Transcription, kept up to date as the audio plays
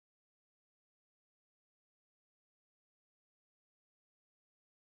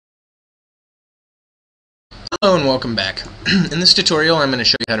Hello and welcome back. In this tutorial I'm going to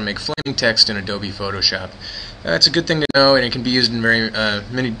show you how to make flaming text in Adobe Photoshop. It's a good thing to know, and it can be used in very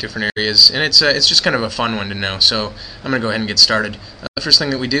many different areas, and it's just kind of a fun one to know. So I'm going to go ahead and get started. The first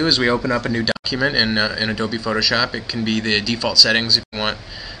thing that we do is we open up a new document in Adobe Photoshop. It can be the default settings if you want.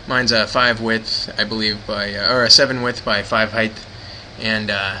 Mine's a 5 width, I believe, or a 7 width by 5 height,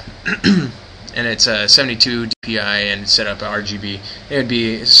 and and it's 72 dpi and set up RGB. It would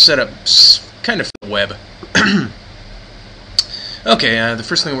be set up kind of for the web. Okay, the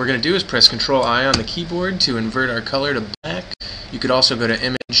first thing we're going to do is press Control-I on the keyboard to invert our color to black. You could also go to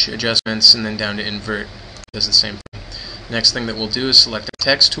Image, Adjustments, and then down to Invert. It does the same thing. Next thing that we'll do is select the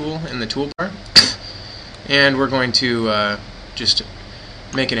Text tool in the toolbar. And we're going to just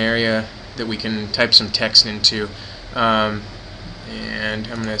make an area that we can type some text into. And I'm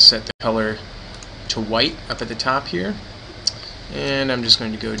going to set the color to white up at the top here. And I'm just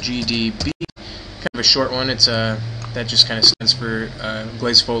going to go GDB. Kind of a short one. It's that just kind of stands for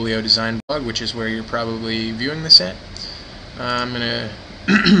Glazefolio Design Blog, which is where you're probably viewing this at. I'm gonna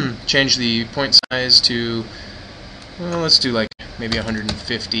change the point size to, well, let's do like maybe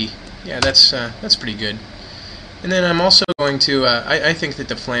 150. Yeah, that's pretty good. And then I'm also going to I think that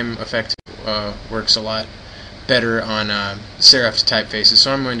the flame effect works a lot better on serif typefaces,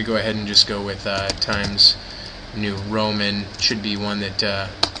 so I'm going to go ahead and just go with Times New Roman. Should be one that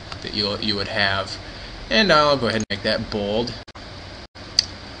that you would have, and I'll go ahead and make that bold,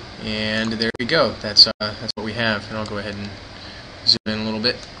 and there we go. That's what we have, and I'll go ahead and zoom in a little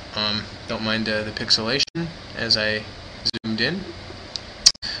bit. Don't mind the pixelation as I zoomed in.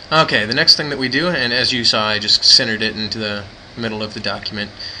 Okay, the next thing that we do, and as you saw, I just centered it into the middle of the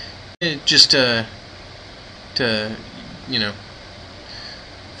document, just to you know,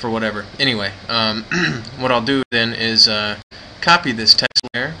 for whatever. Anyway, what I'll do then is copy this text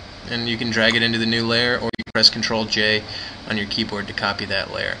layer, and you can drag it into the new layer, or you can press Control-J on your keyboard to copy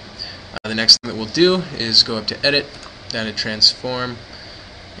that layer. The next thing that we'll do is go up to Edit, down to Transform,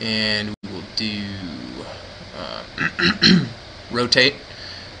 and we will do Rotate,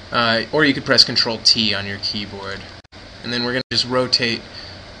 or you could press Control-T on your keyboard. And then we're going to just rotate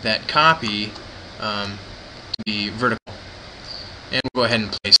that copy to be vertical. And we'll go ahead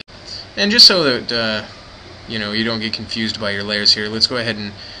and place it. And just so that you know, you don't get confused by your layers here, let's go ahead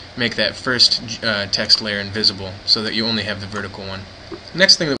and make that first text layer invisible so that you only have the vertical one.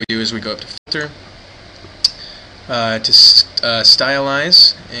 Next thing that we do is we go up to Filter, to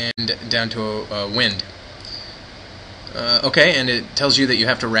Stylize, and down to Wind. Okay, and it tells you that you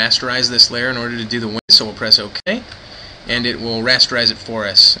have to rasterize this layer in order to do the wind, so we'll press OK, and it will rasterize it for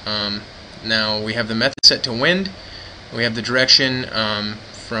us. Now we have the method set to wind. We have the direction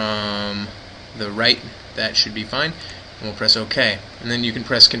from the right. That should be fine. And we'll press OK. And then you can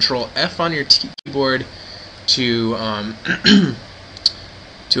press Control-F on your keyboard to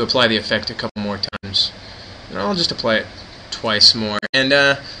to apply the effect a couple more times. And I'll just apply it twice more.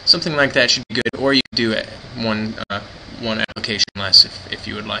 And something like that should be good. Or you could do it one application less if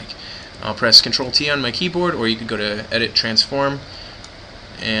you would like. I'll press Control-T on my keyboard, or you could go to Edit, Transform,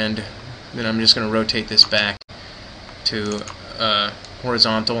 and then I'm just going to rotate this back to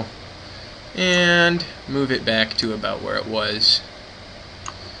horizontal and move it back to about where it was.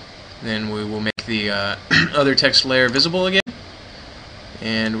 Then we will make the other text layer visible again,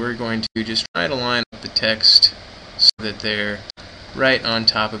 and we're going to just try to line up the text so that they're right on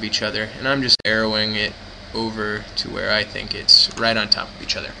top of each other, and I'm just arrowing it over to where I think it's right on top of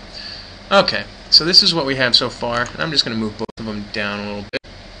each other. Okay, so this is what we have so far, and I'm just going to move both of them down a little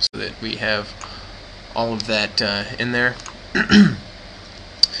bit so that we have all of that in there.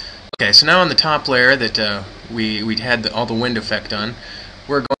 Okay, so now on the top layer that we had all the wind effect on,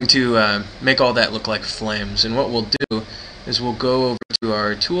 we're going to make all that look like flames. And what we'll do is we'll go over to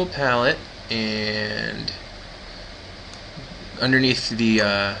our tool palette, and underneath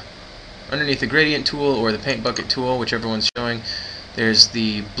the gradient tool or the paint bucket tool, whichever one's showing, there's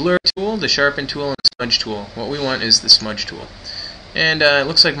the blur tool, the sharpen tool, and the smudge tool. What we want is the smudge tool. And it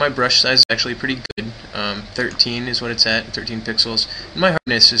looks like my brush size is actually pretty good. 13 is what it's at, 13 pixels. And my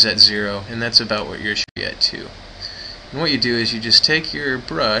hardness is at 0, and that's about what yours should be at too. And what you do is you just take your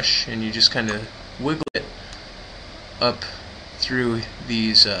brush and you just kind of wiggle it up through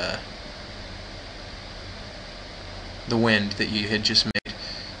these the wind that you had just made.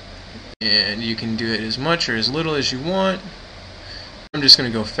 And you can do it as much or as little as you want. I'm just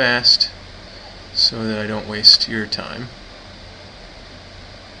going to go fast so that I don't waste your time.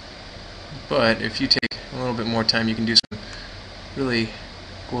 But if you take a little bit more time, you can do some really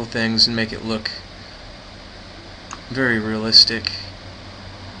cool things and make it look very realistic.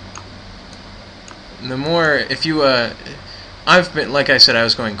 the more, if you, I've been, like I said, I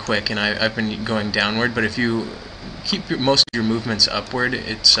was going quick, and I've been going downward, but if you keep most of your movements upward,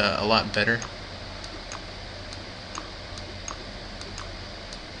 it's a lot better.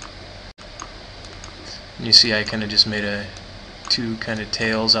 And you see I kind of just made two kind of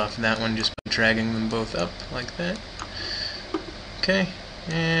tails off of that one just by dragging them both up like that. Okay,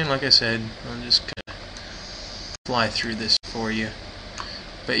 and like I said, I'll just kind of fly through this for you.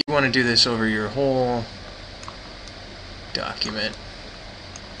 But you want to do this over your whole document.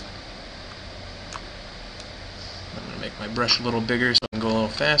 I'm going to make my brush a little bigger so I can go a little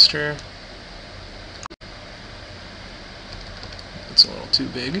faster. It's a little too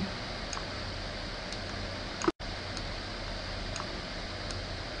big.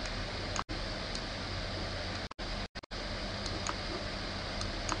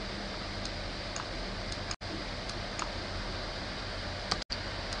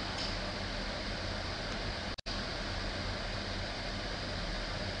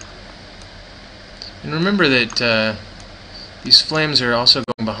 And remember that these flames are also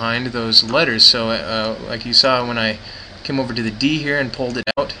going behind those letters, so like you saw when I came over to the D here and pulled it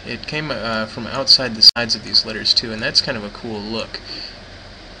out, it came from outside the sides of these letters too, and that's kind of a cool look.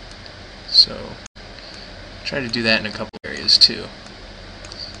 So try to do that in a couple areas too.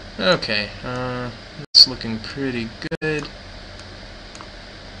 Okay, it's looking pretty good.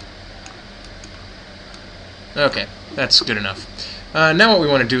 Okay, that's good enough. Now what we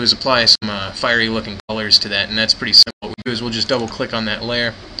want to do is apply some fiery looking colors to that, and that's pretty simple. What we do is we'll just double click on that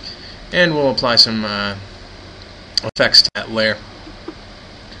layer, and we'll apply some effects to that layer.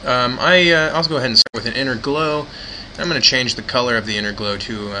 I'll go ahead and start with an inner glow. I'm going to change the color of the inner glow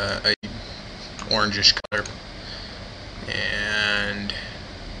to a orangish color, and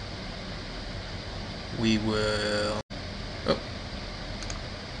we will...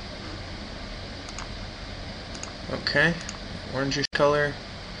 Okay, orangish color,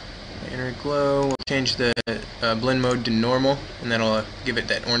 inner glow. We'll change the blend mode to normal, and that'll give it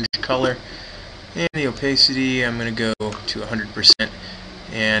that orange color. And the opacity, I'm going to go to 100%.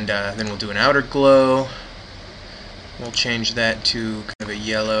 And then we'll do an outer glow. We'll change that to kind of a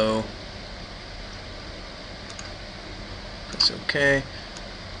yellow. That's okay.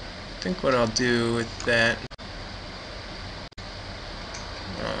 I think what I'll do with that...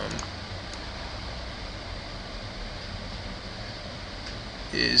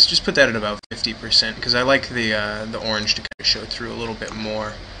 is just put that at about 50%, because I like the orange to kind of show through a little bit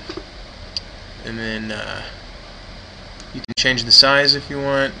more. And then you can change the size if you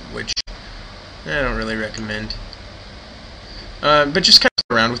want, which I don't really recommend. But just kind of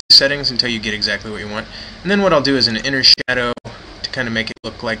play around with the settings until you get exactly what you want. And then what I'll do is an inner shadow to kind of make it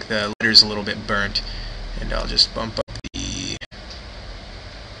look like the letter's a little bit burnt. And I'll just bump up the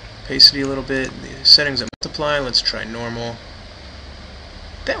opacity a little bit. The settings that multiply, let's try normal.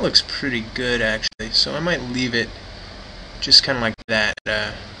 That looks pretty good actually, so I might leave it just kind of like that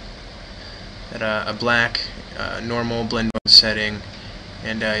at a black normal blend mode setting,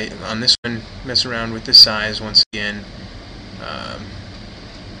 and on this one mess around with the size once again.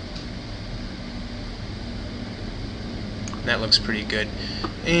 That looks pretty good.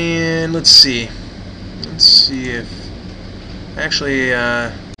 And let's see if actually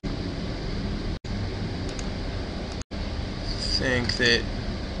think that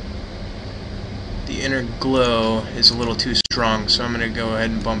the inner glow is a little too strong, so I'm going to go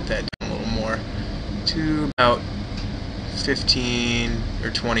ahead and bump that down a little more to about 15 or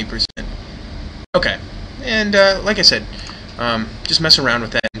 20%. Okay, and like I said, just mess around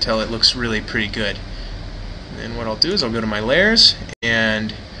with that until it looks really pretty good. And what I'll do is I'll go to my layers,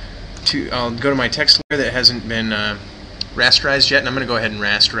 and I'll go to my text layer that hasn't been rasterized yet, and I'm going to go ahead and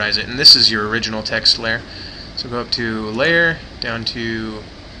rasterize it. And this is your original text layer. So go up to Layer, down to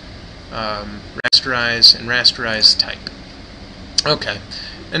Rasterize, and Rasterize Type. Okay,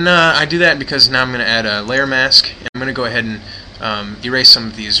 and I do that because now I'm going to add a layer mask, and I'm going to go ahead and erase some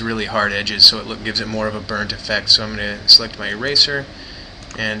of these really hard edges so it gives it more of a burnt effect. So I'm going to select my eraser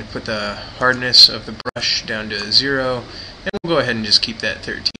and put the hardness of the brush down to 0, and we'll go ahead and just keep that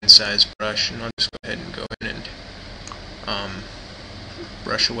 13 size brush, and I'll just go ahead and go in and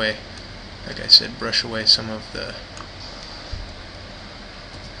brush away. Like I said, brush away some of the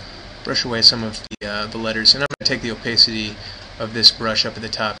letters, and I'm going to take the opacity of this brush up at the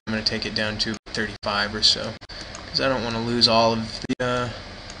top. I'm going to take it down to 35 or so, because I don't want to lose all of the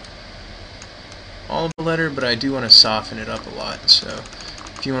letter, but I do want to soften it up a lot. So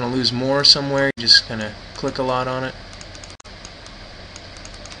if you want to lose more somewhere, you just kind of click a lot on it.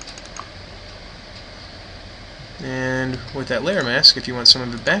 And with that layer mask, if you want some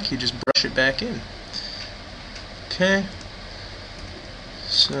of it back, you just brush it back in. Okay,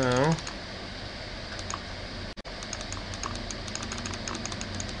 so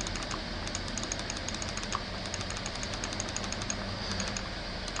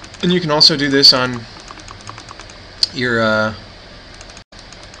and you can also do this on your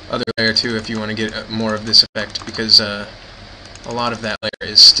other layer too if you want to get more of this effect, because a lot of that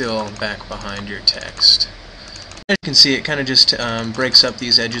layer is still back behind your text. As you can see, it kind of just breaks up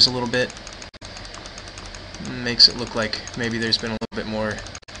these edges a little bit, makes it look like maybe there's been a little bit more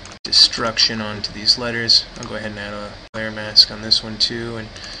destruction onto these letters. I'll go ahead and add a layer mask on this one too, and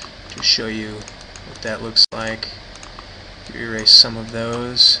just show you what that looks like. Erase some of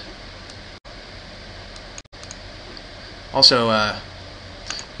those. Also,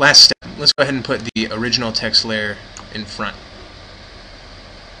 last step, let's go ahead and put the original text layer in front.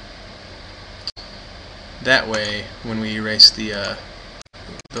 That way, when we erase the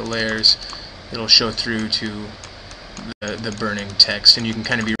layers, it'll show through to the burning text, and you can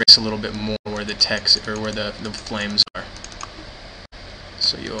kind of erase a little bit more where the text or where the flames are.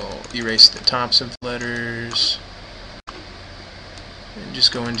 So you'll erase the tops of the letters, and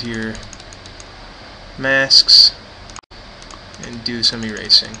just go into your masks and do some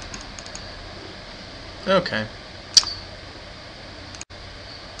erasing. Okay.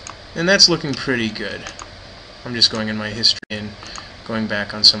 And that's looking pretty good. I'm just going in my history and going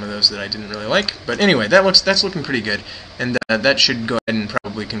back on some of those that I didn't really like. But anyway, that's looking pretty good, and that should go ahead and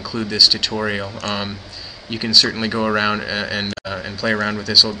probably conclude this tutorial. You can certainly go around and play around with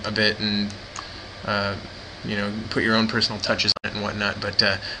this a bit, and you know, put your own personal touches on it and whatnot. But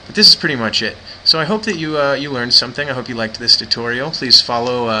this is pretty much it. So I hope that you learned something. I hope you liked this tutorial. Please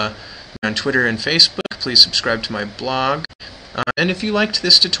follow me on Twitter and Facebook. Please subscribe to my blog. And if you liked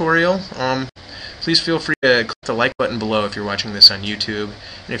this tutorial, please feel free to click the like button below if you're watching this on YouTube.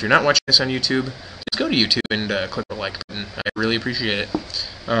 And if you're not watching this on YouTube, just go to YouTube and click the like button. I really appreciate it.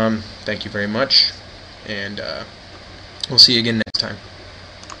 Thank you very much, and we'll see you again next time.